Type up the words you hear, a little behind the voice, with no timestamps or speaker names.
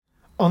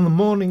On the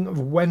morning of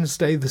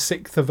Wednesday, the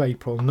 6th of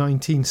April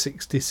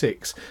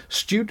 1966,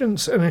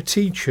 students and a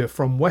teacher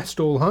from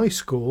Westall High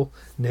School,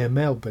 near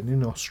Melbourne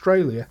in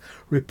Australia,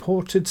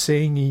 reported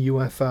seeing a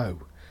UFO.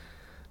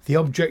 The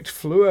object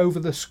flew over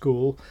the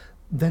school,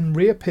 then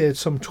reappeared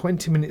some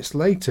 20 minutes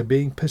later,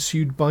 being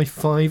pursued by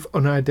 5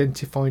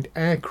 unidentified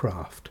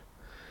aircraft.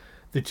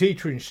 The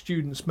teacher and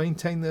students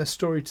maintain their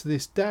story to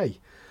this day,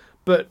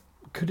 but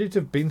could it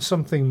have been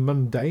something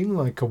mundane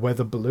like a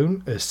weather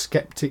balloon, as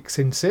skeptics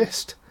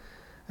insist?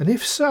 And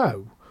if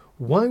so,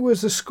 why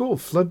was the school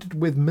flooded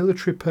with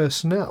military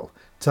personnel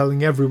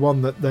telling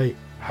everyone that they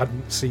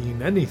hadn't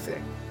seen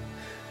anything?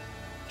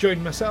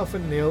 Join myself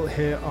and Neil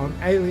here on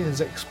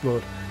Aliens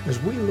Explored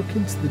as we look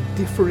into the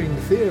differing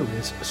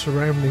theories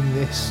surrounding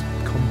this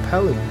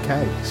compelling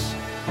case.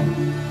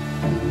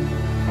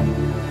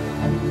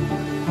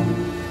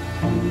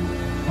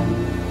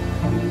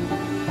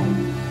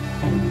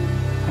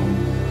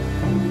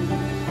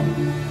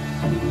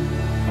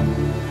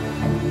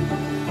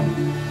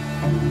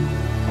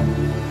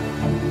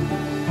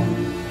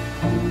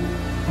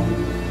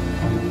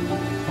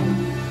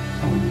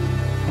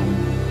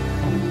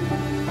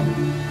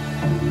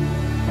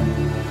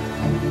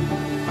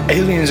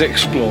 Aliens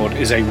Explored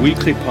is a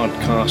weekly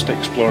podcast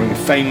exploring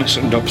famous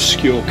and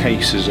obscure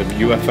cases of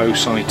UFO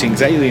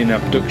sightings, alien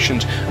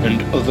abductions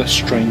and other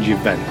strange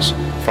events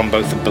from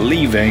both a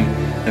believing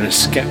and a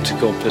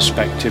skeptical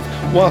perspective,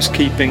 whilst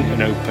keeping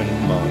an open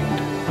mind.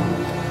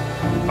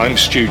 I'm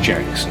Stu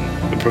Jackson,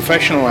 a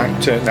professional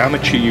actor and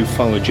amateur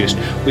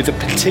ufologist with a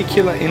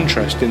particular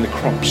interest in the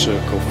crop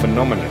circle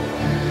phenomenon.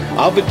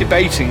 I'll be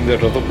debating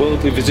that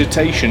otherworldly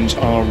visitations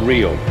are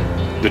real.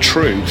 The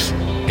truth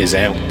is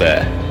out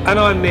there. And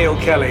I'm Neil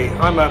Kelly.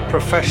 I'm a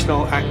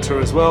professional actor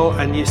as well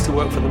and used to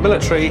work for the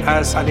military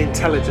as an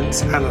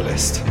intelligence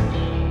analyst.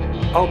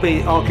 I'll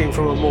be arguing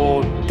from a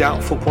more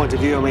doubtful point of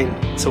view. I mean,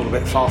 it's all a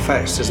bit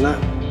far-fetched, isn't it?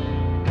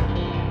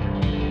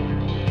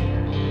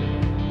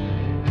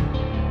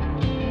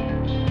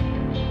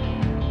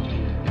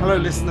 Hello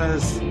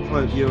listeners,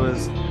 hello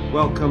viewers.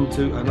 Welcome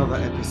to another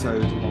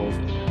episode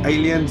of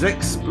Aliens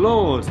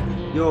Explored,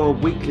 your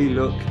weekly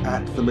look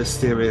at the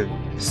mysterious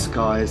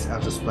skies,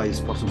 outer space,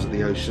 bottoms of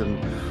the ocean,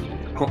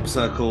 crop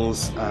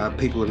circles,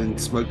 people in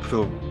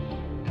smoke-filled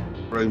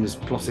rooms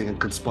plotting and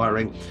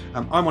conspiring.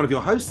 I'm one of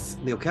your hosts,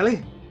 Neil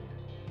Kelly.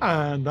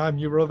 And I'm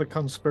your other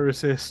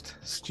conspiracist,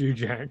 Stu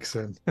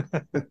Jackson.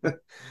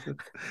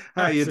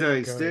 How are you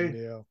doing, Stu?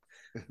 Neil?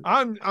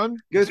 I'm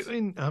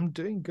good. I'm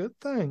doing good,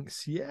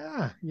 thanks.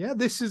 Yeah.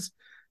 This is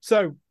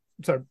so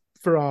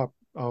for our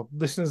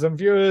listeners and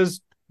viewers,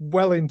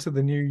 well into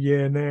the new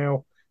year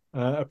now.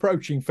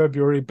 Approaching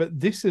February, but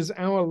this is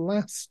our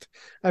last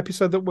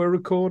episode that we're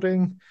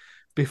recording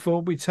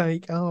before we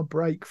take our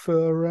break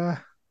for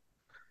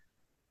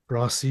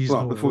our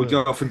seasonal before work. we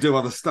go off and do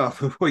other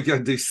stuff, before we go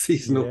and do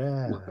seasonal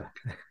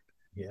work.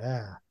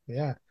 Yeah.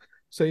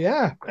 So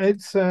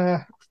it's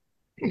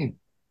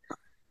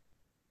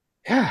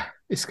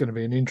it's going to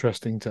be an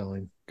interesting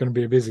time. Going to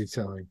be a busy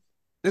time.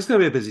 It's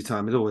going to be a busy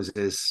time. It always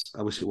is.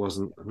 I wish it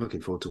wasn't. I'm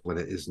looking forward to when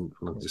it isn't.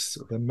 When I'm just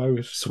the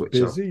most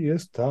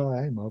busiest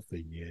time of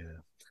the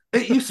year.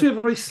 It used to be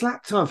a very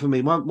slack time for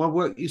me. My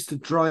work used to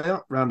dry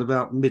up round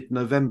about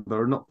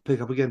mid-November and not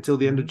pick up again until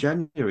the end of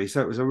January.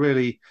 So it was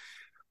I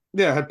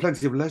had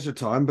plenty of leisure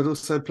time, but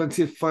also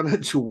plenty of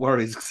financial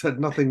worries because I had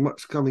nothing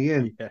much coming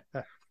in.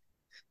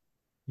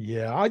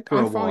 Yeah. I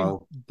find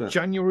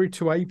January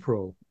to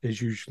April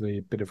is usually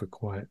a bit of a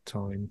quiet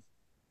time.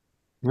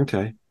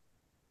 Okay.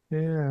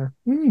 Yeah.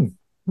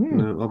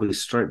 No, I'll be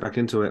straight back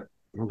into it.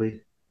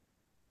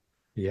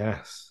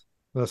 Yes.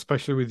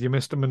 Especially with your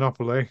Mr.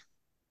 Monopoly.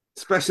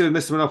 Especially with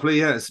Mr.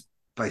 Monopoly, yeah. It's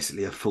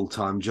basically a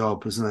full-time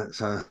job, isn't it?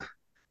 So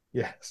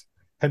yes.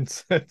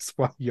 Hence that's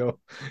why you're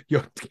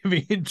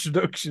giving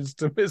introductions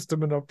to Mr.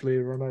 Monopoly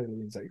on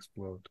Aliens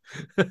Explode.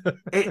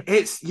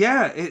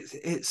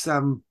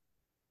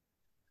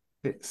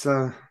 It's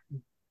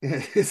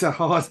a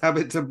hard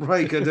habit to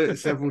break. I do it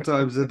several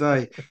times a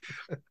day.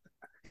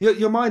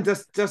 Your mind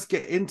does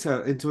get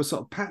into a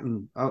sort of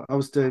pattern. I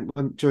was doing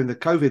during the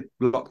COVID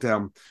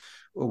lockdown.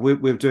 We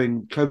were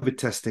doing COVID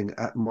testing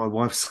at my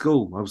wife's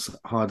school. I was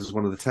hired as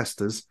one of the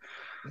testers,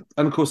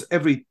 and of course,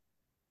 every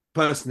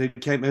person who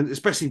came in,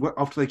 especially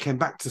after they came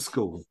back to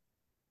school,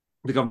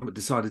 the government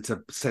decided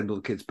to send all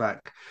the kids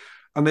back,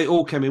 and they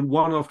all came in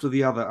one after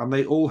the other, and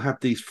they all had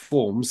these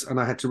forms, and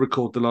I had to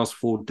record the last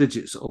 4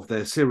 digits of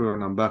their serial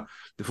number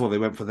before they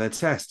went for their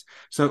test.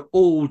 So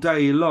all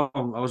day long,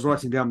 I was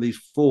writing down these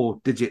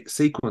 4-digit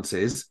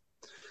sequences: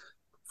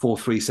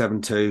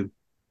 4372,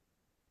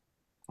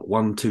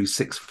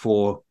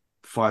 1264,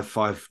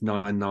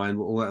 5599,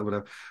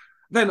 whatever.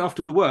 Then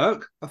after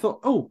work, I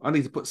thought, I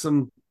need to put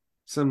some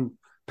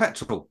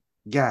petrol,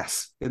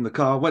 gas in the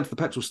car. Went to the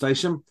petrol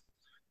station,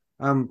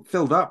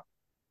 filled up,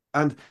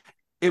 and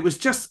it was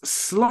just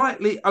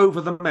slightly over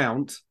the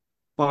amount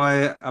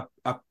by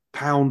a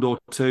pound or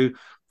two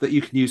that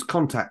you can use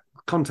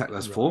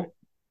contactless for.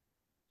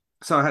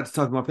 So I had to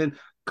type my PIN.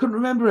 Couldn't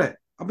remember it.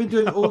 I've been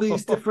doing all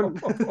these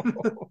different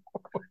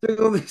doing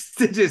all these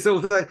digits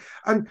all day,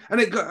 and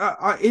it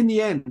got. In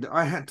the end,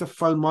 I had to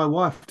phone my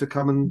wife to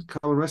come and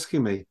rescue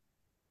me.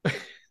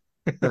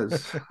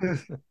 That's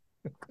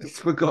it's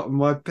forgotten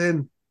my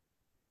pin.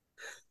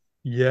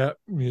 Yeah,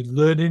 you're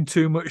learning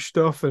too much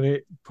stuff and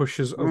it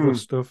pushes other Mm.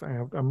 stuff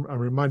out. I'm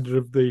reminded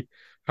of the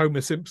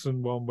Homer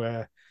Simpson one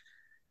where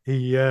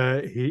he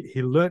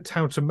learnt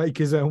how to make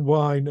his own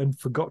wine and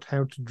forgot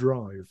how to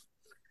drive.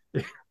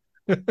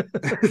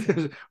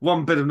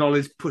 One bit of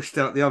knowledge pushed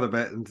out the other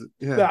bit, and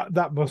yeah,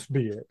 That must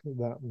be it.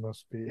 That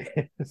must be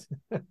it.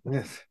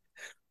 yes.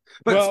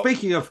 But Well,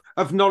 speaking of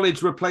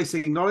knowledge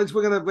replacing knowledge,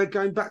 we're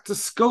going back to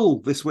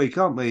school this week,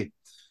 aren't we?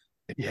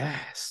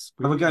 yes,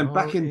 And we're we going are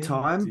back in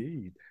time,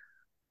 indeed.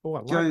 Oh, I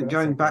like that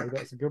going segue. back,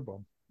 That's a good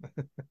one.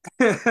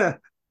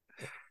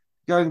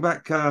 going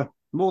back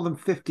more than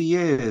 50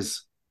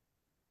 years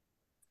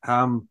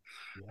um,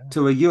 Yeah.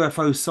 to a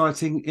UFO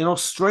sighting in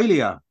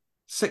Australia,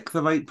 6th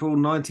of April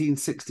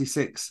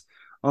 1966,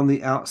 on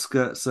the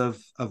outskirts of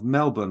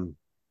Melbourne.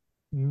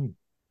 Mm.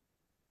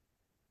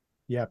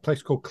 Yeah, a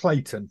place called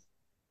Clayton.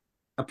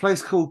 A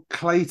place called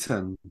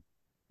Clayton,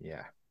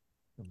 Yeah.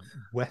 um,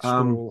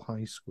 Westall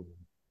High School.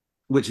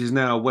 which is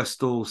now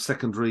Westall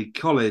Secondary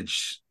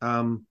College,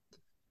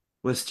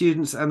 where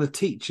students and a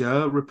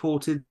teacher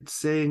reported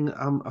seeing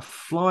a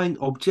flying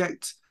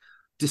object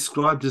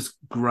described as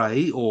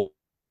grey or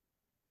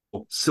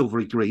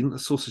silvery green, a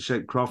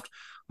saucer-shaped craft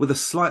with a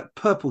slight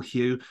purple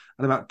hue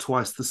and about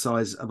twice the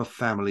size of a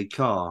family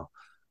car,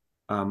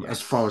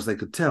 as far as Yes. they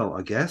could tell,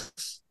 I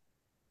guess.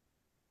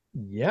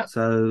 Yeah.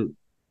 So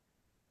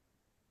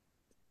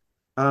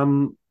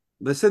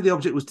they said the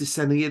object was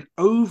descending. It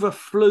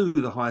overflew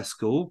the high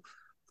school,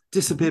 Mhm.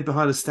 disappeared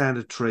behind a stand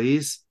of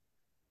trees,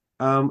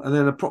 and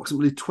then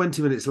approximately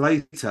 20 minutes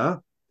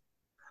later,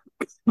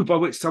 by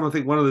which time I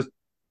think one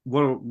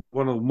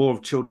or more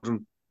of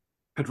children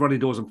had run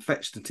indoors and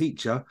fetched a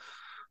teacher,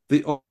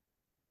 the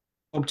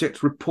object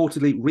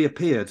reportedly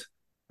reappeared,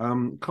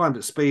 climbed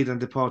at speed, and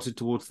departed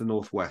towards the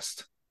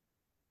northwest.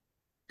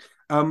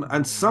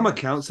 And some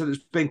accounts Yes. said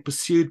it's being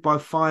pursued by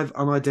 5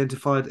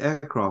 unidentified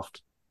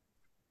aircraft.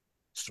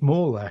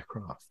 Small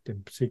aircraft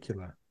in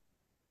particular.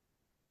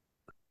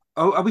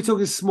 Oh, are we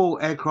talking small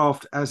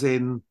aircraft as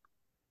in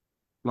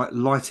like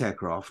light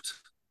aircraft?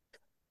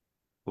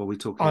 Or are we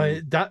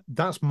talking?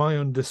 That's my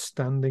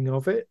understanding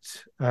of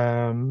it,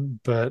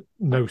 but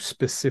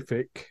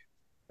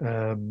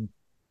um,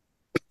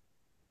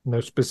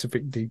 no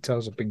specific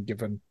details have been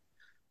given.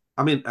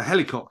 I mean, a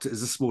helicopter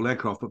is a small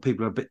aircraft, but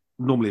people are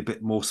normally a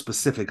bit more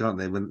specific, aren't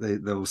they? When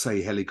they'll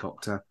say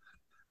helicopter.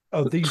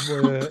 Oh, these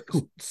were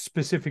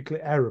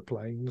specifically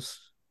aeroplanes.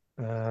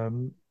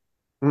 Um,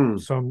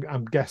 Mm, so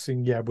I'm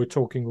guessing, yeah, we're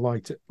talking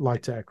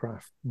light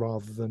aircraft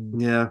rather than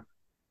yeah.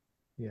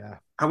 yeah.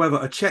 However,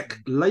 a check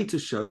later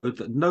showed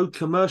that no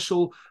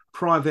commercial,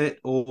 private,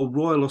 or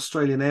Royal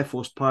Australian Air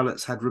Force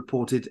pilots had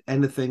reported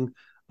anything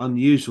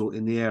unusual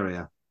in the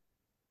area.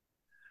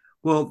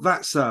 Well,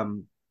 that's a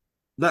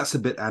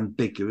bit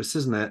ambiguous,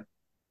 isn't it?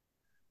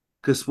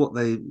 Because what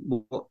the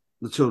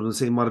children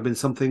see might have been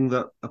something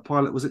that a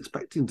pilot was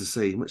expecting to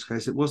see, in which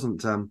case it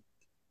wasn't.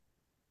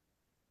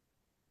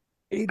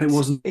 It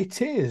wasn't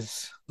It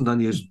is,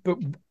 unusual. but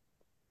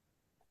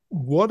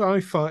what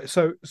I find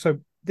so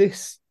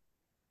this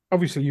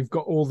obviously you've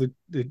got all the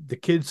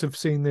kids have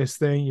seen this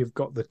thing. You've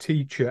got the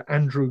teacher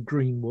Andrew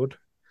Greenwood,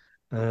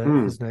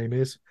 Mm, his name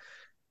is,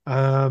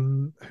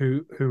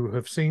 who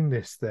have seen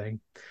this thing.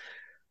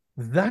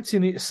 That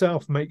in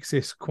itself makes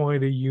this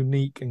quite a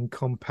unique and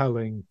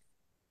compelling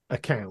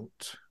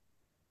account.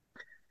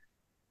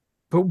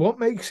 But what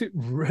makes it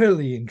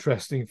really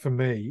interesting for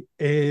me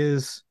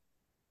is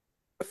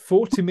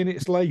 40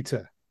 minutes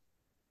later,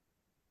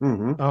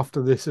 mm-hmm,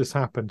 after this has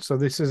happened. So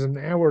this is an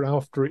hour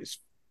after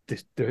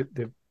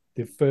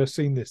they've first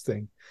seen this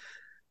thing.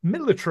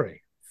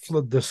 Military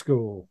flood the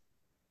school.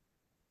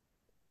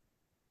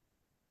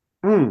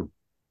 mm.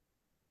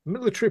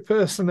 Military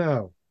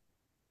personnel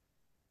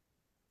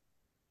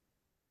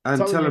And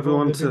telling tell everyone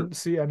everyone they to, didn't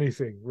see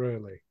anything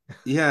really.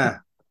 yeah.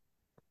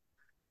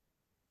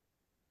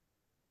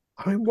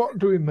 I mean, what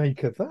do we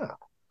make of that?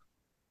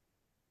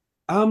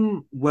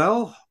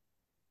 Well,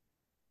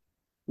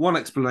 one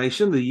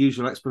explanation, the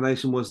usual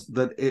explanation, was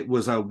that it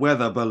was a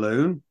weather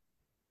balloon.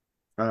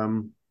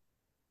 Um,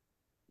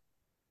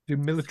 Do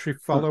military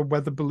but follow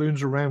weather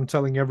balloons around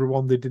telling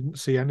everyone they didn't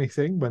see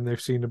anything when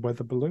they've seen a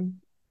weather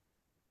balloon?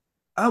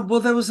 well,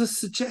 there was a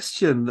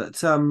suggestion that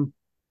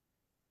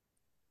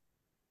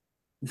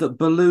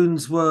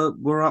balloons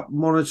were up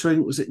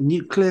monitoring. Was it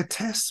nuclear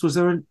tests? Was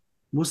there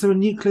a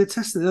nuclear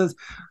test?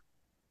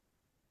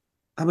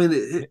 I mean,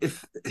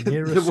 if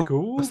Near a there was,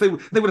 school? they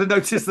would have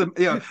noticed them,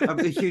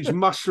 a huge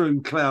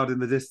mushroom cloud in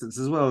the distance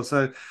as well.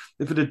 So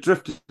if it had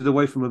drifted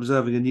away from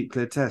observing a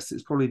nuclear test,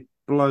 it's probably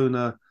blown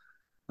an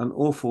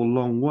awful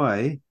long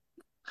way.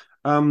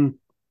 Um,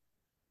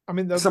 I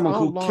mean, there Someone are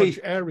called large Keith.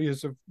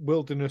 areas of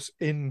wilderness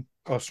in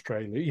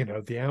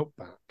Australia, the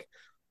outback,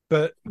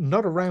 but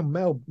not around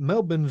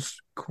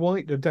Melbourne's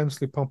quite a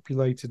densely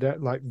populated,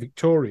 like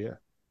Victoria.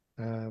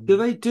 Do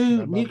they do where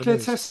Melbourne nuclear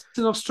is. tests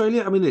in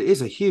Australia? I mean, it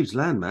is a huge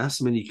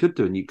landmass. I mean, you could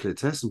do a nuclear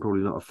test and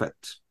probably not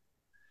affect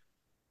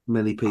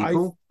many I've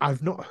people.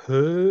 I've not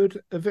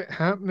heard of it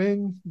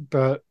happening,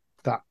 but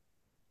that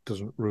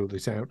doesn't rule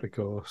it out, of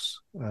course.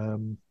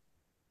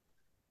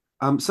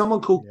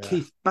 Someone called Yeah.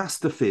 Keith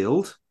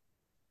Basterfield.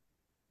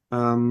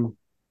 Um,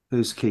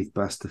 who's Keith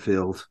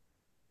Basterfield?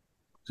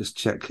 Just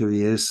check who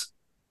he is.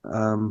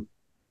 Um,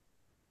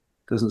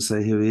 doesn't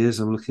say who he is.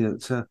 I'm looking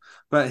at,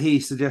 but he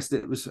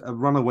suggested it was a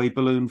runaway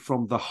balloon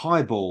from the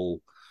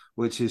Highball,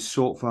 which is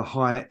short for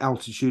High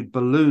Altitude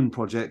Balloon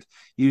Project,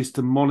 used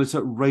to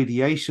monitor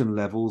radiation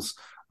levels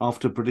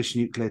after British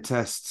nuclear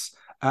tests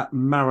at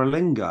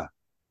Maralinga.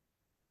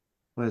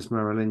 Where's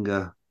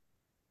Maralinga?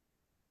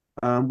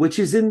 Which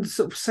is in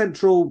sort of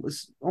central,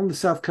 on the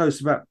south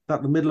coast, about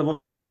the middle of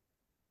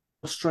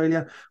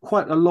Australia,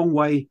 quite a long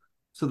way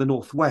to the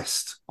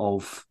northwest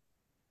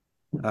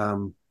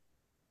um,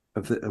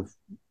 of the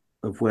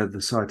of where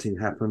the sighting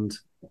happened.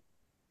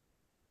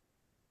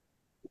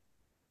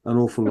 An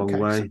awful long Okay.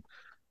 way.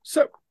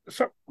 So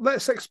so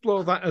let's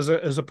explore that as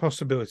a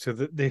possibility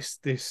that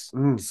this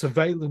Mm,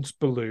 surveillance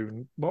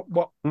balloon,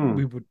 what we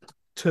mm, would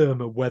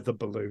term a weather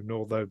balloon,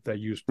 although they're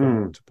used for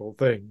mm, multiple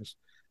things,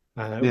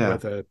 yeah.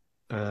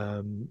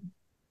 um,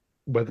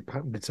 weather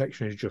pattern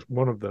detection is just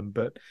one of them,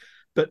 but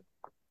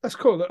let's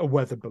call it a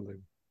weather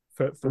balloon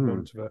for Mm,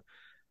 want of a.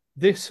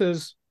 This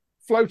has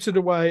floated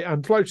away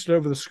and floated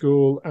over the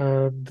school,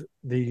 and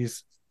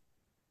these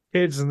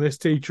kids and this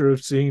teacher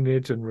have seen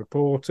it and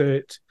report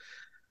it.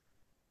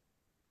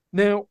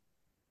 Now,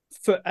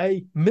 for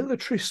a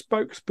military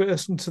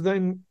spokesperson to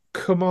then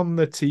come on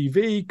the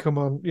TV, come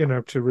on,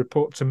 to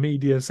report to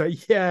media and say,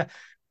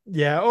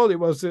 yeah, all it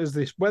was is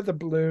this weather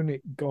balloon,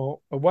 it got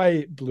away,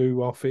 it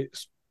blew off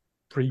its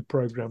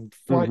pre-programmed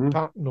flight mm-hmm,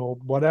 pattern or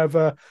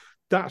whatever.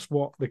 That's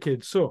what the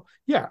kids saw.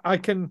 Yeah,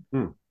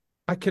 mm,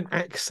 I can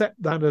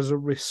accept that as a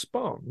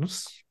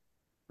response,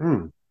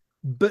 mm,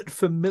 but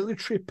for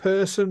military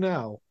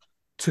personnel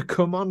to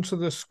come onto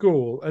the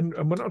school, and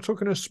we're not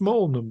talking a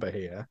small number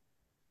here,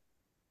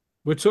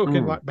 we're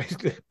talking mm. like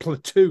basically a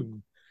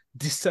platoon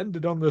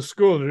descended on the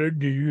school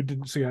and you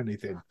didn't see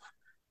anything.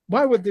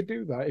 Why would they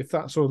do that if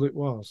that's all it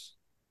was?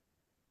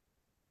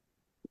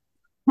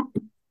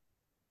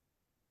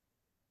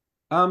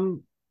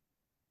 Um,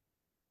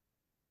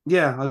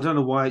 yeah, I don't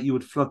know why you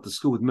would flood the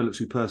school with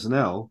military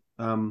personnel.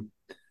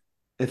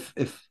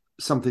 If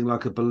something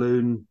like a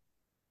balloon.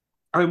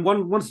 I mean,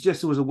 one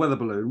suggestion was a weather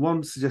balloon.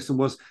 One suggestion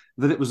was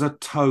that it was a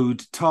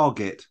towed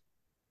target.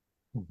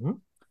 Mm-hmm.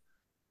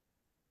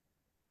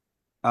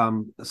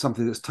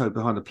 Something that's towed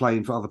behind a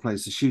plane for other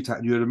planes to shoot at.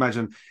 And you would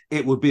imagine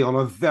it would be on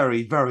a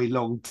very, very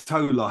long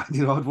tow line.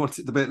 I'd want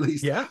it to be at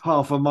least Yeah,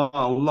 half a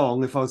mile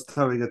long if I was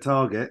towing a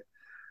target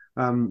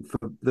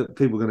that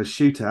people were going to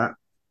shoot at.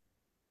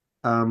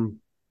 Um,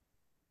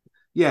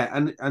 yeah,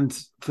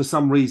 and for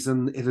some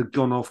reason it had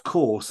gone off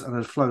course and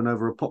had flown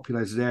over a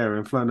populated area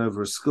and flown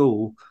over a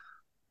school.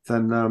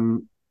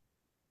 Then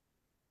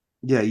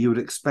yeah, you would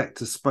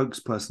expect a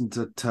spokesperson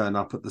to turn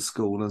up at the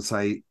school and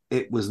say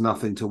it was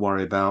nothing to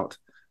worry about.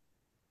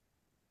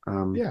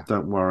 yeah.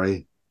 Don't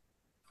worry.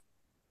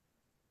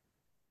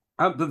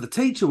 But the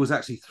teacher was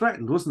actually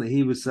threatened, wasn't he?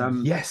 He was.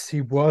 Yes,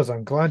 he was.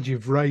 I'm glad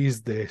you've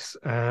raised this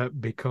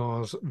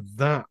because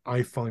that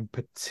I find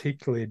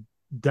particularly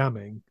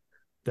damning.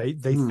 They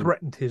Hmm.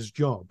 threatened his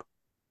job.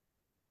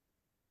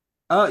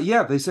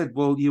 Yeah, they said,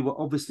 well, you were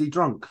obviously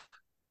drunk. Well,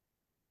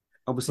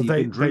 Obviously, you've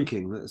been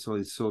drinking. That's why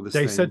he saw this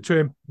they said thing. to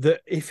him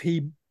that if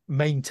he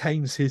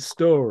maintains his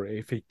story,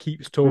 if he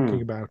keeps talking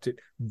Hmm. about it,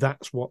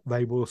 that's what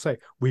they will say.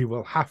 We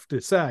will have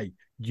to say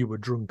you were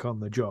drunk on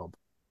the job.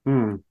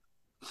 Hmm.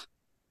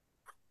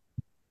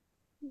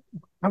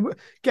 And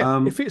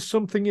again, if Um, it's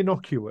something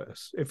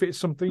innocuous, if it's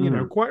something,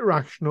 hmm. quite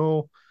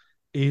rational,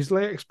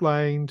 easily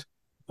explained,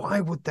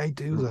 why would they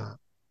do Hmm. that?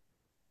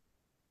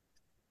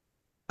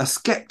 A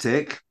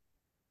skeptic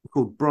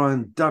called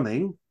Brian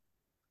Dunning.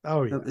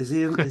 Oh yeah.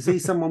 Is he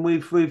someone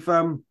we've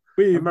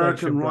We've American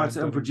mentioned Brian writer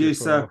and Dunning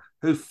producer before.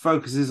 who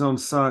focuses on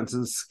science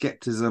and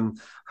skepticism,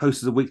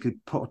 hosted a weekly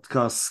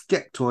podcast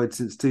Skeptoid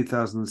since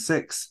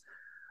 2006.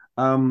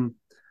 Um,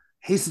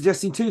 he's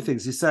suggesting two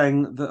things. He's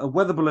saying that a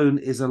weather balloon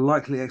is a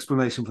likely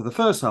explanation for the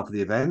first half of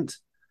the event,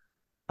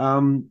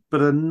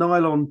 but a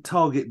nylon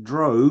target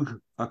drogue,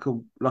 like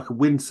a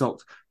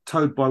windsock,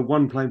 towed by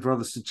one plane for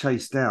others to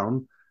chase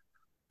down,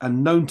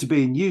 and known to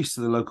be in use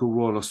to the local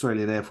Royal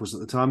Australian Air Force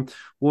at the time,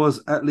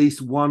 was at least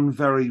one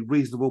very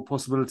reasonable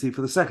possibility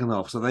for the second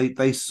half. So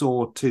they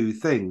saw two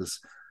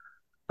things.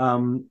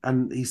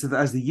 And he said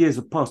that as the years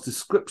have passed,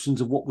 descriptions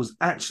of what was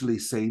actually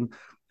seen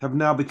have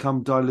now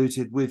become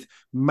diluted with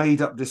made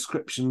up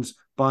descriptions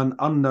by an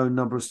unknown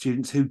number of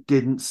students who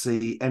didn't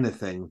see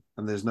anything.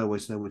 And there's no way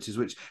to know which is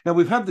which. Now,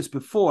 we've had this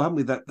before, haven't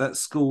we? That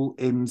school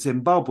in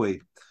Zimbabwe, Yeah,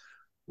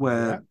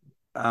 where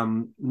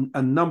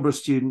a number of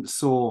students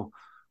saw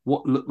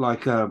what looked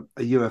like a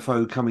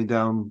UFO coming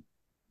down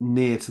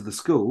near to the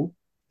school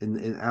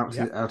yeah.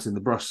 out in the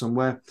brush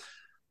somewhere.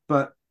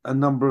 But a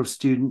number of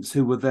students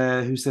who were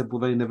there who said, well,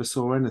 they never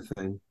saw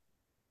anything.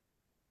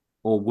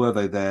 or were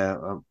they there?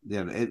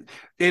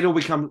 It all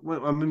become.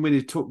 I mean, when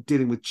you talk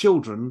dealing with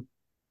children,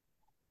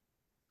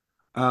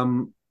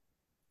 um,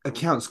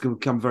 accounts can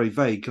become very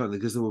vague, can't they?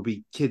 Because there will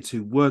be kids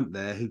who weren't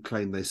there who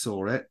claim they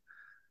saw it,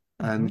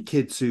 Hmm. and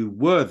kids who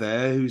were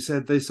there who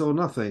said they saw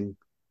nothing.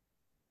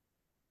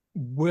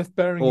 Worth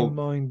bearing in Or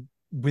mind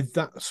with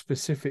that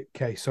specific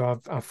case.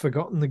 So I've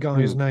forgotten the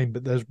guy's mm, name,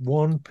 but there's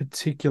one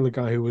particular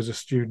guy who was a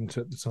student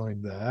at the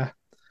time there,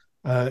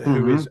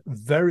 who is mm-hmm,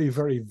 very,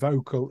 very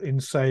vocal in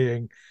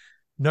saying,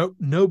 no,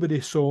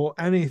 nobody saw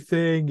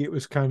anything. It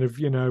was kind of,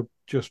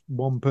 just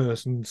one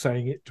person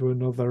saying it to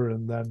another,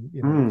 and then,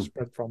 it mm,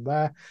 spread from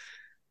there.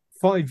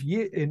 5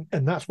 years in,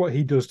 and that's what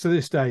he does to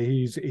this day.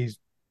 He's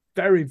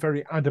very,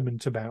 very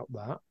adamant about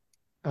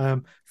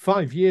that.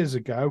 5 years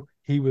ago,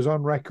 he was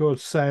on record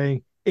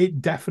saying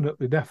it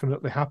definitely,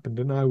 definitely happened,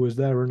 and I was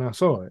there and I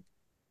saw it.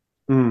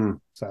 mm.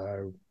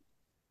 So,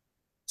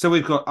 So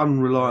we've got uh,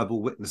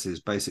 unreliable witnesses,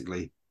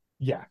 basically.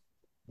 yeah,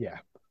 yeah.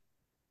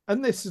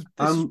 And this is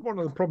Um, one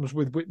of the problems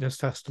with witness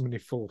testimony.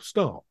 Full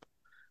stop.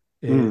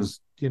 mm, Is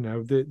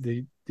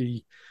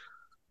the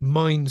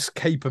mind's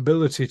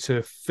capability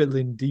to fill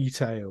in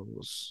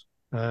details,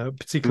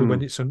 particularly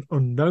when mm, it's an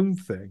unknown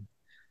thing,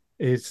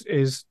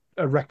 is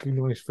a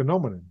recognized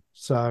phenomenon.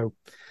 So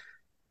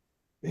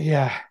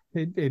yeah,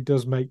 it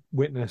does make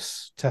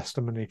witness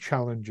testimony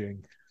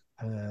challenging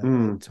at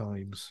mm.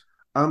 times.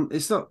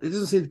 It's not. It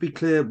doesn't seem to be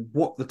clear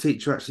what the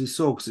teacher actually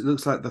saw because it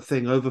looks like the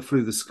thing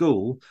overflew the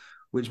school,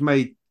 which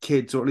made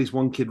kids, or at least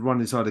one kid, run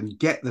inside and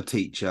get the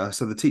teacher.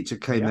 So the teacher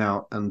came Yep.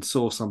 out and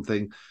saw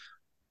something.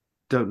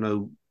 Don't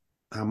know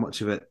how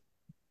much of it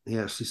he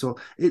actually saw.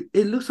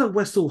 It looks like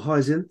Westall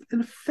High's in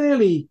a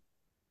fairly.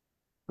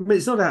 I mean,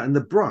 it's not out in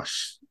the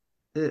brush.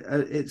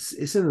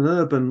 It's in an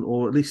urban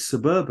or at least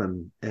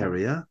suburban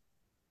area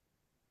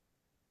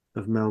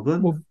of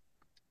Melbourne. Well,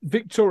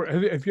 Victoria,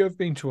 have you ever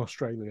been to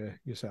Australia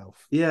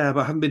yourself? Yeah,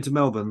 but I haven't been to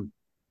Melbourne.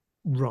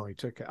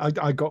 Right. Okay.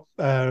 I got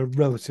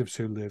relatives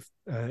who live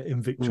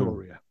in Mm,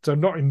 Victoria, so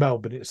not in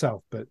Melbourne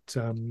itself, but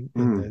in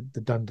mm,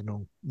 the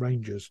Dandenong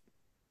Ranges.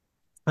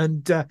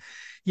 And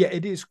yeah,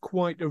 it is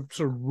quite a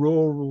sort of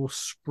rural,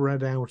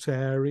 spread out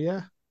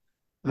area.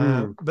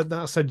 mm. But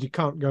that said, you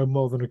can't go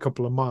more than a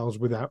couple of miles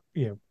without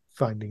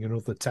finding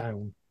another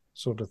town,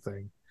 sort of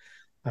thing.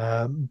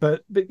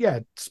 But yeah,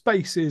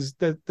 space is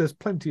there's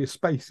plenty of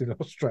space in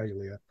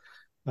Australia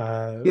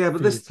Yeah, but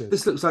for you this to.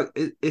 this looks like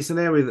it's an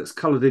area that's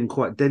coloured in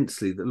quite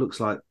densely. That looks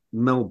like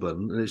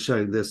Melbourne, and it's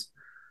showing this,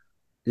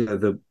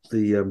 the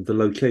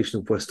location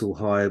of Westall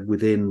High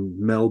within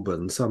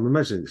Melbourne. So I'm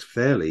imagining it's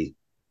fairly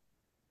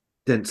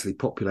densely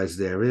populated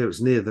area.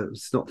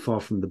 It's not far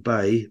from the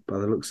bay by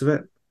the looks of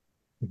it.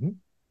 Mhm.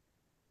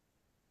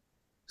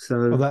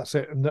 Well, So that's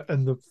it.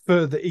 And the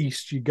further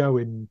east you go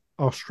in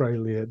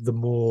Australia,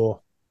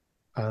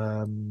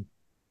 um,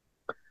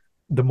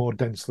 the more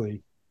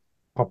densely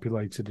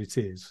populated it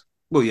is.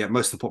 well, yeah,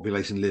 most of the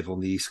population live on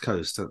the east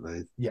coast, don't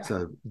they? Yeah,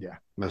 So yeah.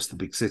 most of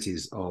the big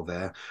cities are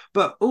there.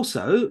 But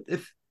also,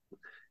 if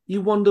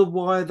you wonder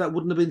why that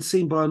wouldn't have been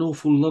seen by an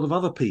awful lot of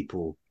other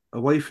people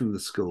away from the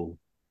school,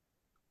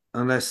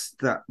 unless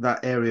that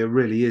area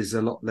really is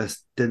a lot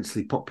less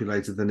densely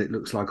populated than it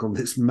looks like on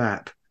this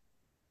map.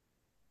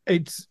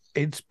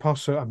 It's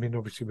possible. I mean,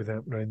 obviously,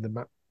 without knowing the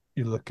map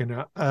you're looking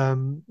at,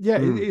 yeah,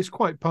 Mm, it's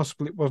quite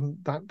possible it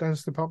wasn't that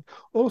densely populated.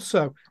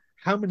 Also,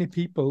 how many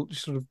people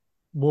just sort of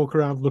walk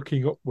around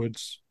looking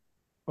upwards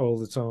all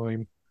the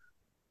time?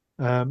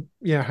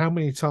 Yeah, how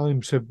many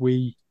times have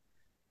we?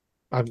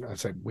 I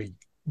said we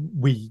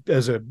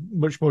as a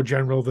much more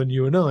general than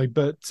you and I,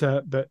 but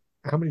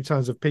how many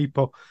times have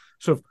people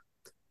sort of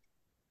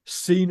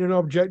seen an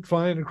object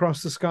flying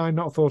across the sky,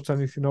 not thought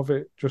anything of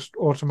it, just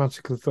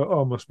automatically thought,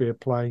 oh, must be a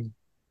plane,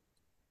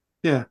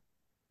 yeah.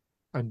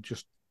 and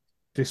just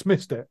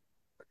dismissed it.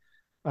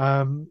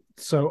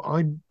 So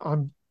I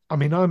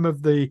mean, I'm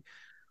of the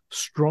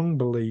strong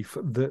belief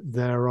that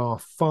there are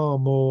far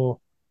more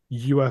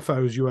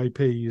UFOs,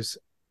 UAPs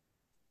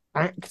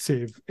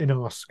active in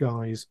our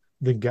skies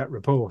than get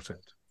reported.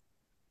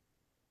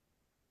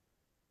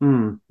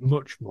 Mm,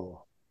 Much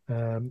more.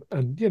 And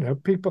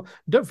people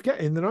don't forget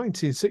in the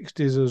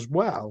 1960s as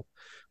well,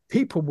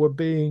 people were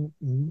being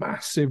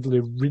massively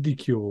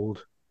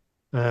ridiculed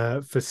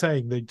for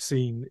saying they'd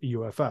seen a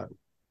UFO.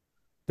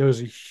 There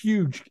was a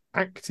huge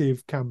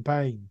active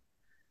campaign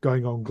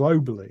going on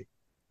globally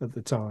at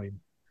the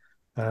time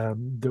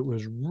that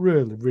was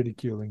really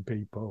ridiculing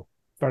people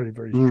very,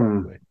 very mm.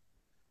 strongly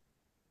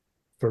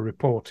for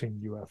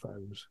reporting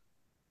UFOs.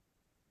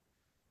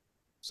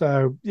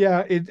 So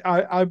yeah,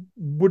 I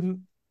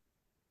wouldn't.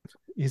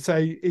 You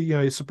say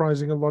it's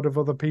surprising a lot of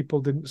other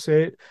people didn't see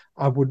it.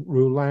 I wouldn't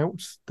rule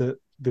out that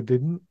they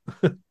didn't.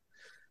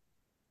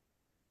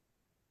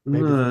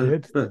 Maybe they No,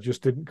 did. They but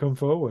just didn't come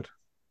forward.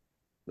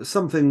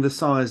 something the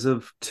size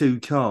of two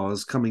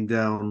cars coming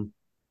down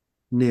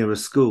near a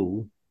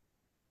school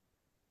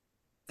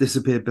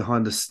disappeared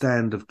behind a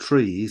stand of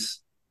trees.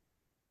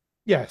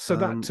 Yeah, so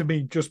that Um, to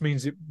me just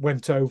means it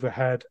went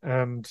overhead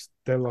and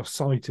they lost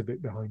sight of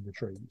it behind the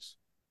trees.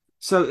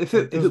 So It if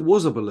it doesn't.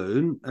 was a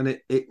balloon and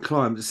it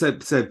climbed,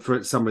 said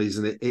for some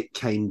reason it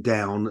came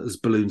down as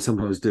balloons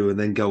sometimes do and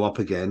then go up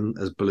again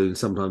as balloons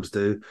sometimes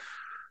do,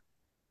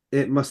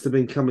 it must have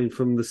been coming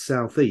from the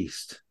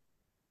southeast.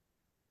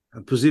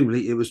 And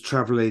presumably it was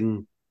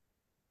travelling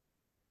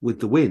with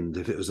the wind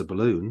if it was a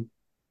balloon.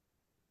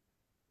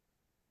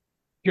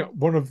 Yeah,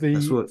 one of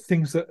That's the what.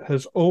 things that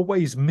has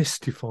always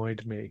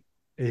mystified me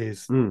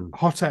is Mm,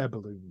 hot air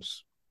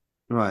balloons.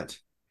 right.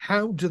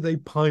 How do they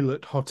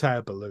pilot hot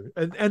air balloon?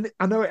 And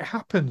I know it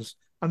happens.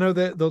 I know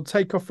that they'll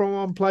take off from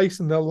one place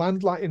and they'll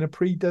land like in a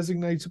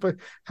pre-designated place.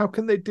 How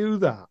can they do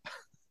that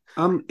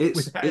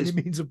It's without any it's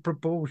means of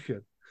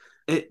propulsion?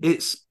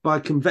 it's by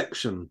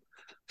convection.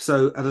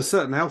 So at a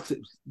certain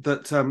altitude,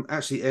 that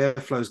actually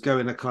airflows go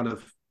in a kind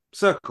of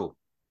circle.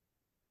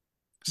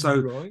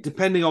 So Right.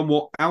 depending on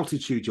what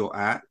altitude you're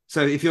at,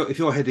 so if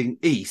you're heading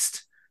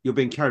east, you're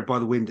being carried by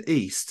the wind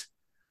east,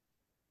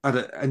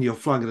 and you're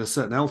flying at a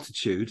certain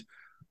altitude.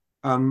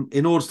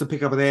 In order to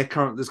pick up an air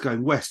current that's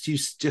going west, you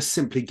just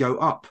simply go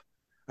up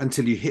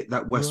until you hit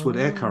that westward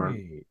air current.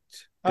 Right.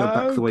 Go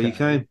back the way you Okay.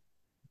 came.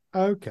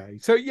 Okay.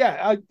 So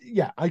I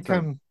So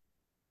can.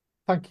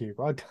 Thank you.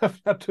 I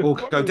don't have to. or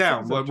What go I was saying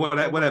down, is I've just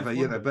whatever always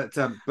you know. wondered.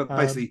 But Um,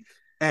 basically,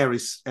 air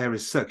is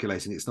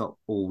circulating. It's not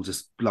all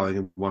just blowing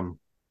in one.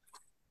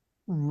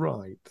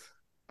 right.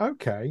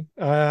 Okay.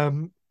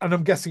 And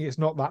I'm guessing it's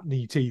not that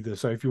neat either.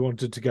 So if you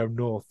wanted to go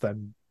north,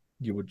 then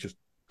you would just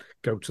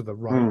go to the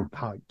right Mm.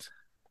 height,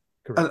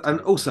 correct And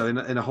height. also in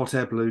a hot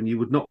air balloon, you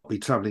would not be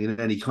traveling in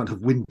any kind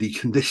of windy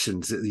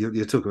conditions.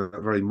 You're talking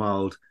about very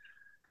mild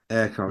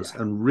air currents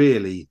Yeah. and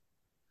really,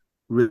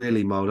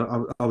 really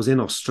mild. I was in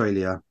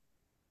Australia.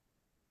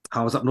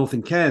 I was up north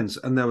in Cairns,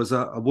 and there was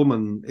a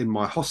woman in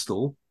my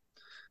hostel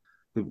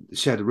who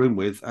shared a room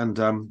with, and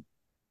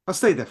I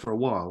stayed there for a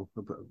while,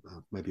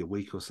 maybe a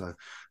week or so.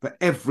 But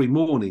every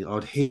morning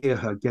I'd hear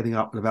her getting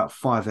up at about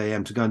 5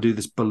 a.m. to go and do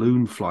this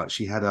balloon flight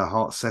she had her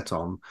heart set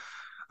on.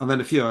 And then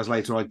a few hours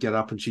later I'd get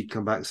up and she'd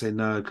come back and say,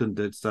 no, I couldn't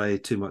do it today,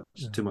 too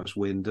Um, much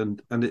wind.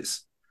 And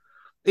it's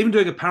even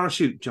doing a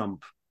parachute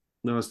jump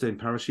when I was doing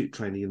parachute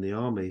training in the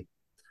army.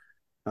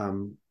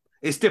 Um,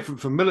 it's different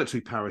from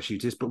military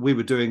parachutists, but we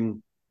were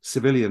doing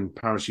civilian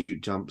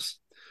parachute jumps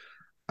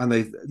and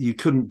they you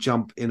couldn't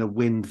jump in a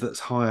wind that's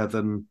higher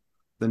than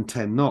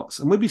 10 knots.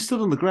 And we'd be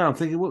stood on the ground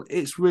thinking, well,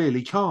 it's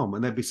really calm.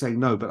 And they'd be saying,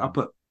 no, but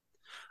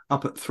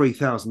up at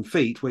 3,000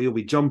 feet where you'll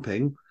be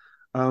jumping,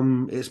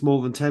 it's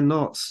more than 10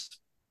 knots.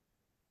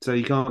 So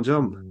you can't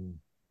jump. mm,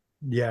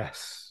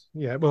 yes.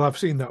 Yeah. Well, I've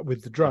seen that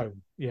with the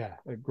drone. Yeah.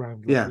 At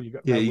ground level, Yeah. you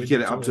got Yeah. no You wind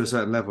get it at up to a all.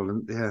 certain level.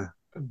 And yeah.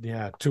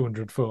 Yeah.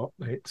 200 foot.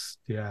 It's,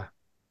 yeah.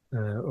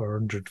 Or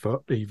 100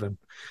 foot even.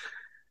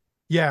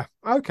 Yeah.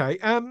 Okay.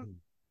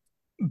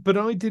 But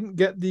I didn't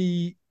get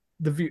the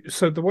view.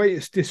 So the way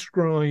it's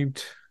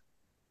described,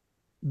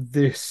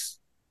 this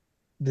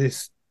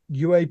this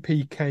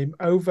UAP came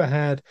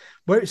overhead,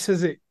 where it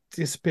says it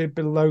disappeared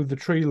below the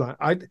tree line.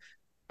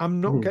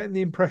 I'm not Mm. getting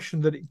the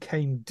impression that it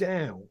came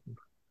down.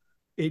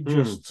 It Mm.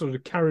 just sort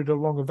of carried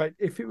along a bit.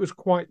 If it was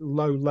quite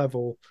low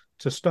level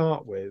to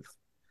start with,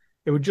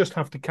 it would just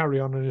have to carry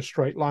on in a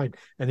straight line,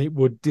 and it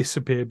would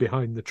disappear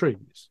behind the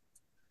trees.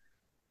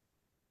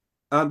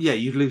 Yeah,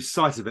 you'd lose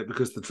sight of it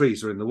because the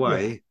trees are in the Yeah,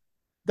 way.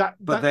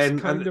 But that's then,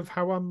 kind of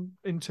how I'm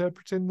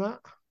interpreting that.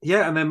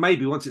 yeah, and then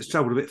maybe once it's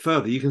travelled a bit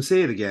further, you can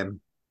see it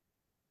again.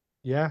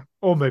 Yeah,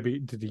 or maybe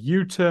it did a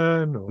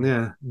U-turn, or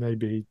Yeah.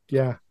 maybe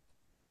yeah.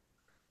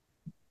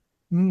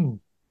 Mm.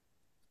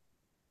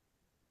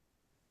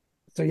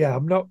 So yeah,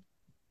 I'm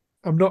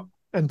not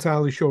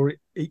entirely sure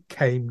it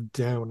came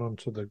down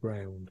onto the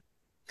ground.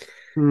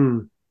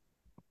 Hmm.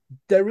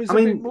 There is I a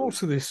bit mean, more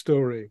to this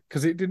story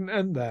because it didn't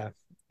end there.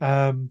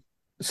 Um,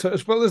 so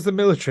as well as the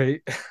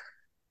military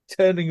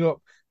turning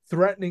up,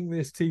 threatening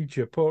this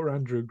teacher, poor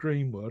Andrew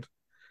Greenwood,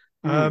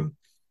 hmm. um,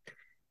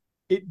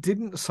 it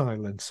didn't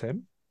silence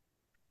him.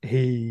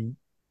 He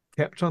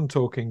kept on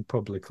talking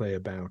publicly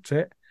about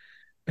it,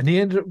 and he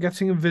ended up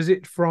getting a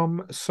visit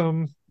from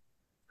some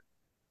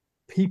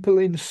people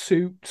in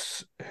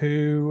suits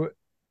who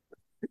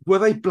Were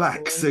they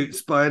black claimed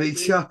suits by to any be.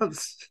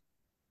 chance?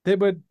 They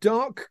were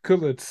dark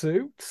coloured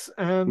suits,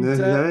 and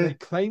they Okay.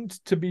 claimed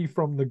to be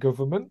from the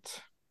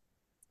government.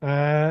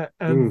 And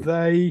Hmm.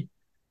 they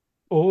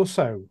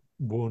also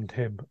warned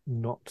him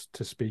not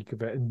to speak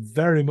of it. And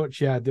very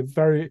much, yeah,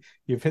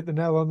 you've hit the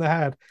nail on the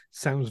head.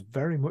 Sounds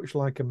very much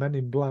like a Men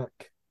in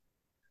Black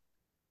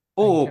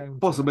Or encounter.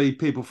 possibly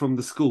people from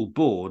the school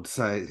board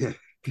say, yeah,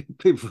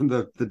 people from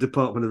the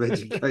Department of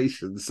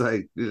Education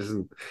say,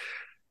 listen,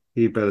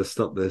 you better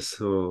stop this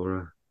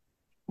or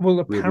Well,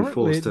 we'll be apparently,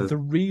 forced to. the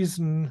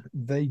reason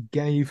they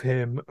gave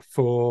him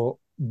for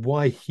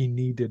why he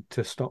needed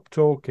to stop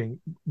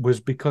talking was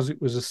because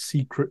it was a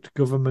secret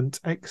government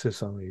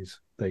exercise,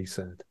 they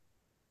said.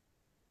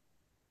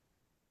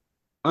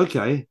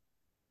 Okay.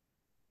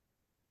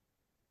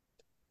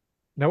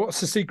 Now,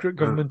 what's a secret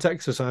Uh, government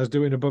exercise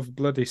doing above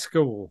bloody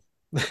school?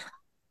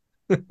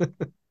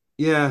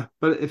 yeah,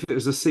 but if it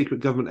was a secret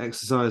government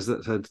exercise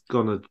that had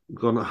gone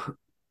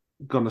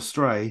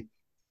astray,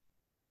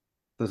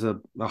 there's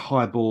a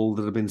highball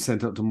that had been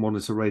sent up to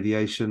monitor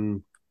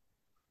radiation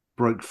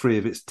broke free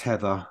of its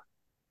tether,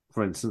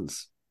 for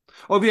instance.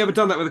 Or have you ever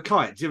done that with a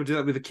kite? Do you ever do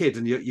that with a kid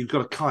and you've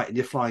got a kite and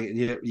you're flying it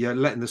and you're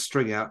letting the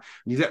string out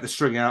and you let the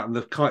string out and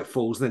the kite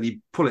falls and then you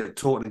pull it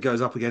taut and it goes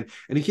up again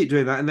and you keep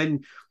doing that and then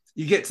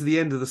you get to the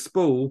end of the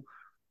spool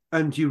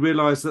and you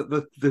realise that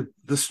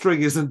the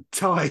string isn't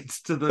tied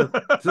to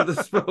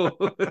the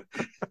spool.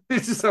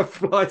 It just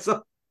flies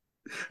up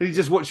and you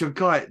just watch your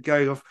kite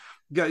going off.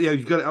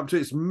 You've got it up to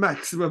its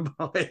maximum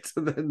height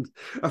and then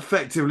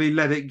effectively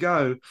let it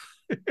go.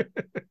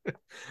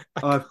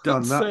 I've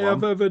done that one.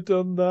 I've ever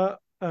done that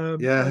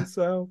Yeah.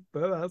 myself,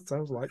 but that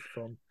sounds like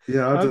fun.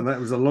 Yeah, I've done that.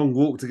 It was a long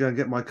walk to go and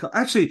get my kite.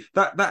 Actually,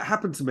 that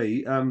happened to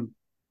me. And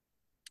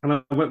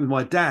I went with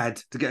my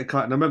dad to get a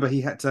kite, and I remember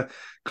he had to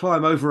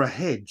climb over a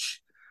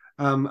hedge,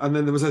 and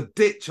then there was a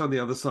ditch on the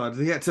other side,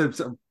 and he had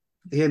to.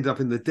 He ended up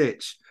in the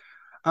ditch,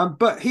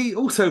 but he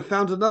also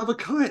found another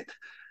kite,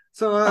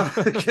 so I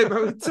came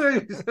over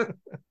too.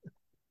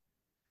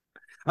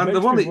 And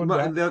the one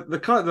the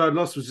kite that I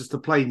lost was just a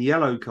plain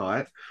yellow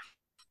kite.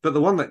 But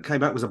the one that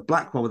came out was a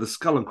black one with a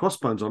skull and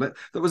crossbones on it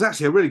that was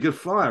actually a really good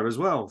flyer as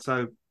well.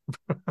 So,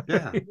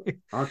 yeah,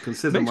 I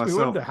consider Makes myself.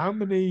 me wonder how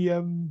many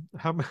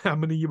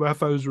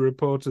UFOs are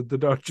reported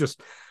that are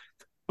just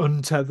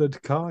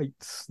untethered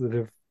kites that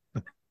have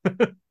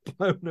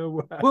blown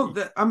away. Well,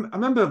 I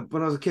remember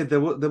when I was a kid, there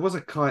was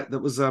a kite that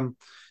was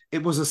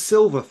it was a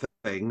silver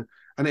thing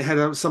and it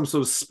had some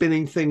sort of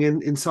spinning thing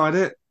inside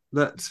it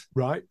that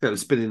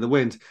was spinning in the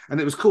wind, and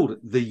it was called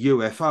the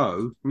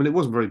UFO. I mean, it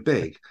wasn't very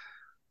big.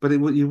 But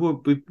you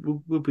would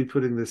be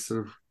putting this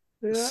sort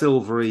of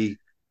silvery,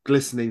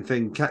 glistening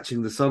thing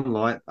catching the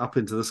sunlight up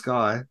into the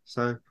sky.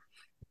 So,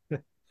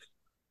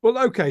 well,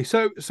 okay,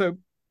 so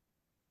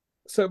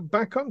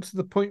back onto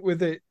the point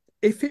with it.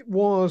 If it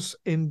was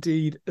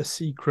indeed a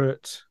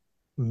secret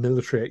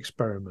military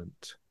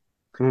experiment,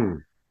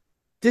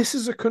 this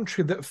is a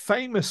country that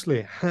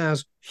famously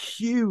has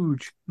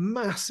huge,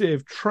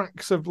 massive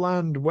tracts of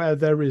land where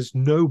there is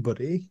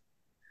nobody.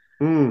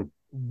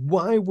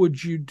 Why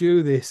would you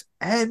do this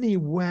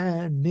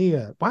anywhere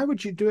near? Why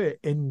would you do it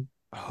in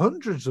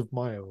hundreds of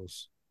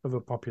miles of a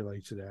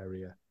populated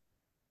area?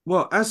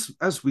 Well,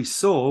 as we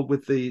saw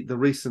with the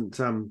recent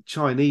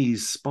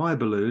Chinese spy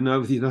balloon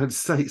over the United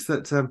States,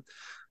 that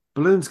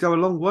balloons go a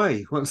long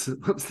way. Once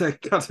they're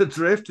cut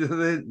adrift,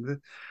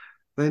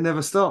 they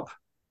never stop.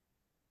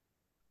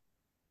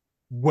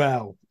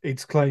 Well,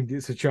 it's claimed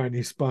it's a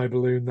Chinese spy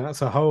balloon.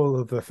 That's a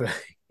whole other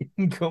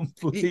thing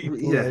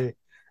completely.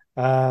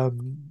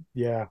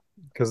 Yeah,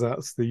 because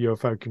that's the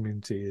UFO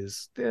community is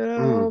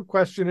still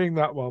questioning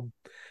that one.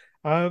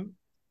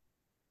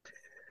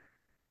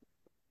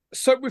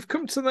 So we've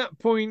come to that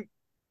point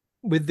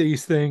with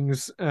these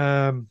things.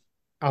 I'll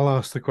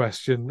ask the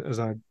question as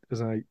I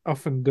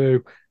often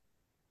do.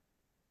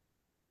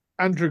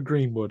 Andrew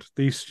Greenwood,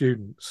 these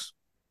students,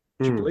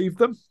 do you believe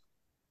them?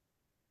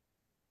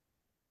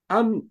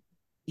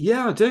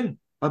 Yeah, I do.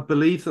 I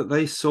believe that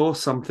they saw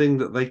something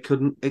that they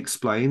couldn't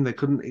explain. They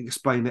couldn't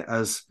explain it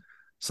as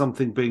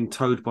something being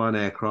towed by an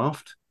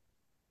aircraft.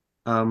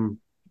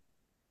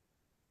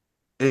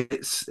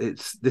 It's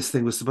this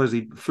thing was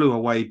supposedly flew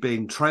away,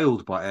 being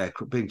trailed by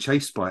aircraft, being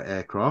chased by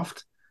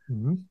aircraft.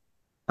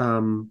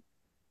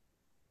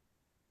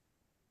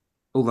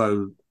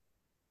 Although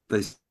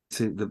they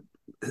seem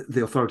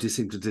the authorities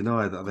seem to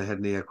deny that they had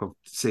any aircraft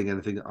seeing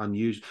anything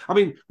unusual. I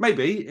mean,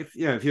 maybe if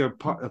you're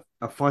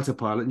a fighter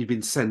pilot and you've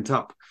been sent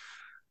up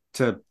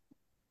to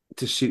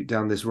shoot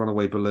down this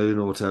runaway balloon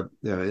or to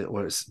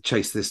or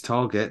chase this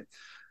target,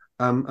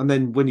 and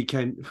then when you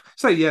came,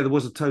 say there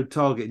was a towed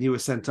target and you were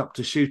sent up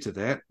to shoot at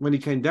it. When you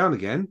came down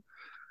again,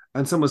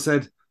 and someone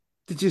said,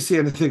 "Did you see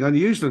anything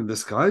unusual in the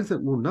sky?" I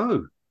thought, well,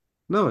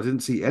 no, I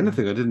didn't see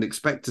anything. I didn't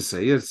expect to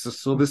see. I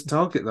just saw this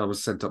target that I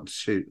was sent up to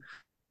shoot.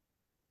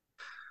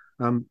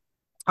 I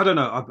don't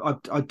know.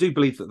 I do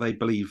believe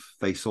that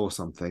they saw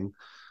something.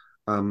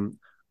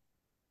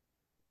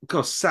 Of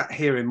course, sat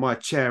here in my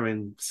chair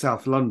in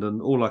South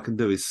London, all I can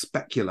do is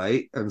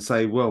speculate and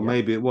say, well,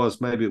 maybe it was,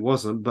 maybe it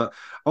wasn't. But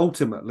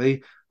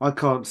ultimately, I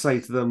can't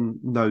say to them,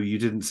 no, you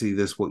didn't see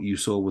this. What you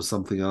saw was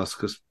something else,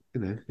 because,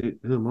 who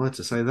am I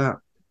to say that?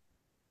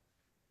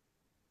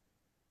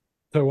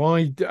 So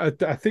I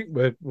think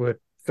we're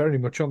very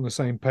much on the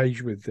same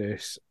page with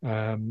this.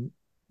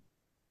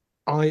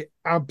 I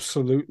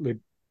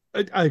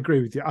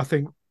agree with you. I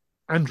think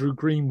Andrew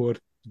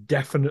Greenwood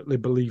definitely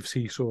believes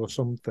he saw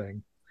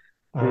something.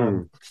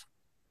 And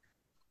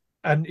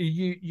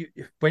you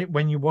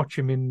when you watch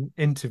him in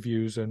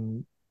interviews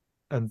and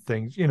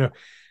things,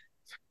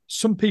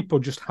 some people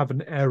just have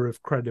an air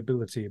of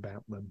credibility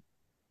about them.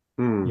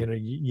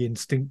 You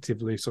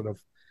instinctively sort of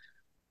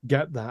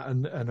get that,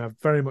 and I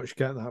very much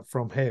get that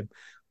from him.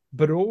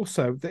 But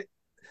also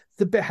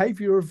the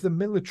behavior of the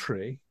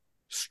military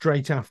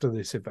straight after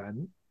this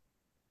event,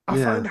 I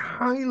find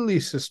highly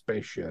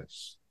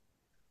suspicious.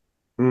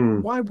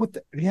 Why would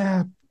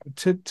they,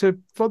 to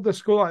flood the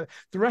school? Like,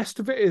 the rest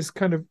of it is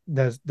kind of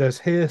there's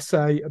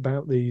hearsay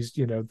about these,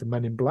 the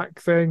Men in Black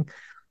thing.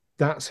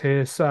 That's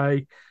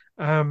hearsay.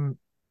 The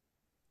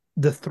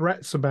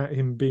threats about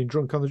him being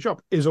drunk on the job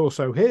is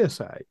also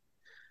hearsay.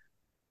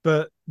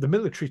 But the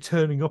military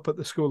turning up at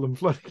the school and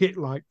flooding it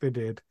like they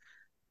did,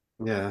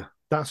 Yeah.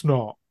 that's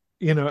not,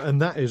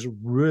 and that is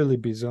really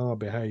bizarre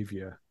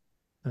behaviour,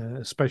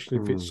 especially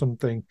if it's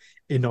something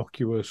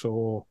innocuous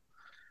or,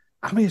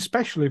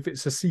 especially if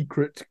it's a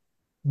secret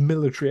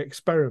military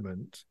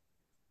experiment.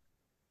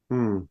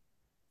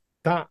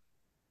 That,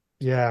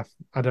 yeah,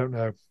 I don't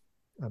know.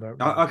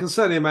 I can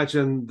certainly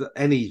imagine that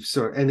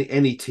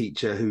any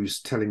teacher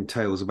who's telling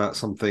tales about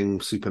something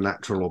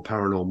supernatural or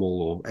paranormal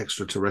or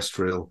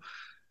extraterrestrial,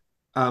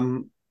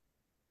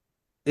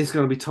 is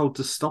going to be told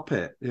to stop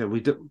it.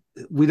 We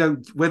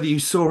don't. Whether you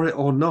saw it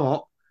or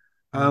not,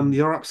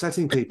 you're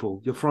upsetting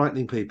people. You're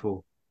frightening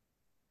people.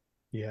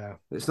 Yeah,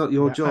 it's not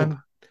your job.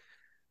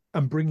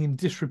 And bringing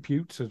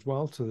disrepute as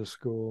well to the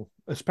school,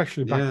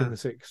 especially back in the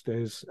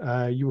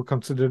 60s. You were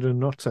considered a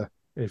nutter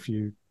if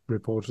you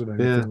reported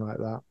anything like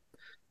that.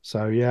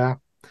 So, yeah.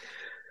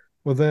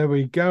 Well, there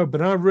we go.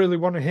 But I really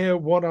want to hear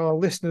what our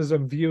listeners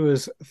and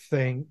viewers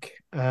think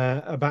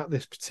about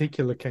this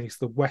particular case,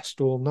 the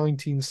Westall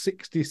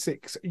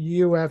 1966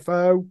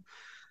 UFO.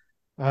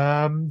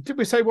 Did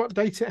we say what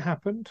date it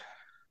happened?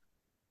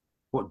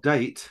 What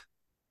date?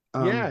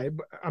 Yeah,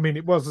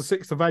 it was the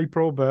 6th of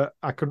April, but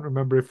I couldn't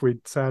remember if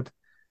we'd said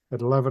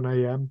at 11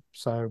 a.m.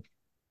 So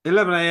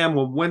 11 a.m.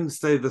 on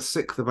Wednesday, the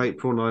 6th of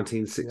April,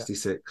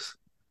 1966.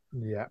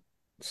 Yeah.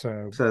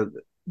 So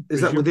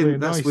is that within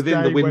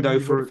the window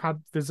for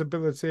had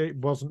visibility? It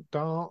wasn't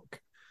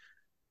dark.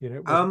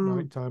 It wasn't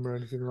nighttime or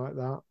anything like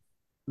that.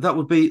 That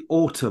would be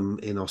autumn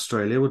in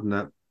Australia, wouldn't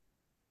it?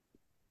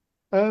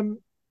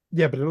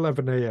 Yeah, but at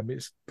 11 a.m.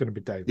 it's going to be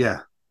daylight.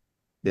 Yeah,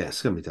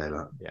 it's going to be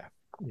daylight. Yeah.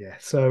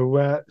 So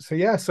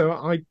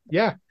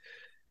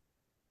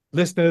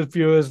listeners,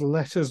 viewers,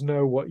 let us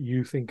know what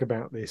you think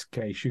about this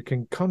case. You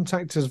can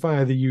contact us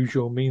via the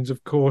usual means,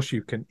 of course.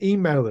 You can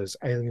email us,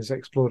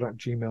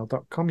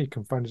 aliensexplored@gmail.com. You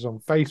can find us on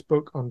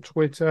Facebook, on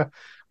Twitter.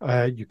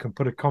 You can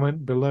put a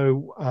comment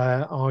below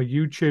our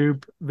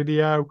YouTube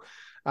video.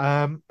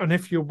 And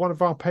if you're one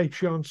of our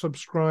Patreon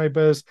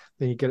subscribers,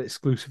 then you get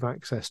exclusive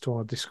access to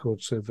our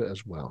Discord server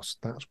as well. So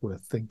that's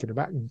worth thinking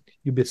about. And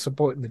you'll be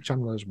supporting the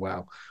channel as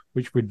well,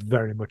 which we'd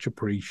very much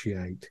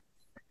appreciate.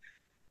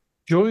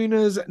 Join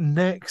us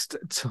next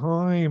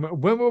time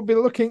when we'll be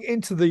looking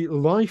into the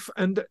life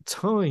and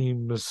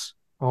times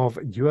of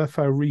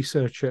UFO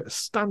researcher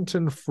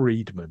Stanton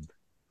Friedman.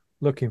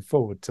 Looking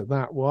forward to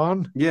that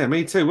one. Yeah,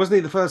 me too.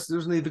 Wasn't he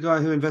the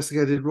guy who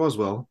investigated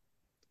Roswell?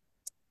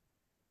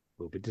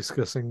 We'll be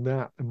discussing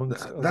that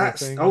amongst other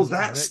things. Oh,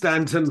 that's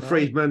Stanton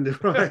Friedman,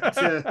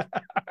 right?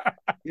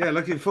 Yeah,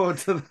 looking forward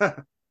to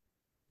that.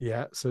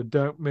 Yeah, so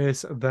don't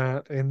miss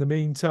that. In the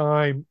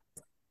meantime,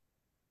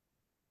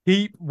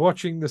 keep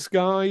watching the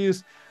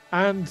skies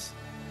and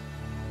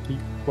keep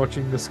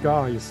watching the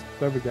skies.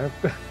 There we go.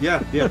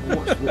 Yeah.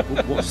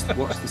 Watch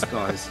the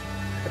skies.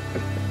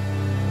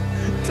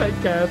 Take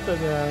care for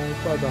now.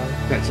 Bye-bye.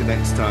 Catch you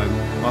next time.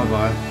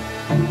 Bye-bye.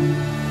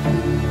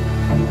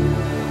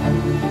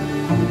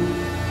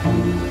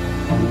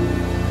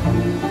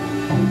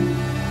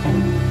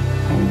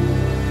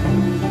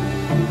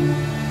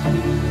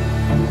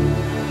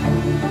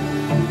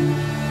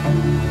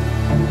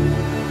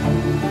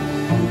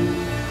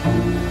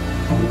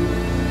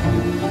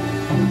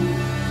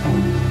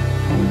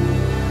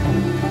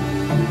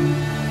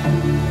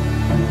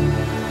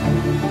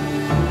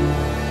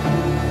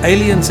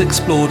 Aliens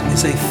Explored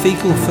is a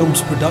Fecal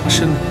Films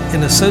production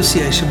in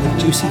association with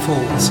Juicy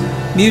Falls.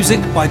 Music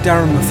by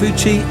Darren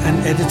Mafucci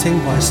and editing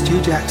by Stu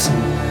Jackson.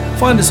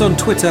 Find us on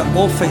Twitter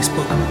or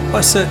Facebook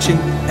by searching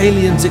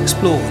Aliens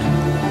Explored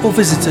or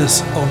visit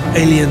us on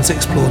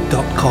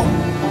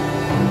aliensexplored.com.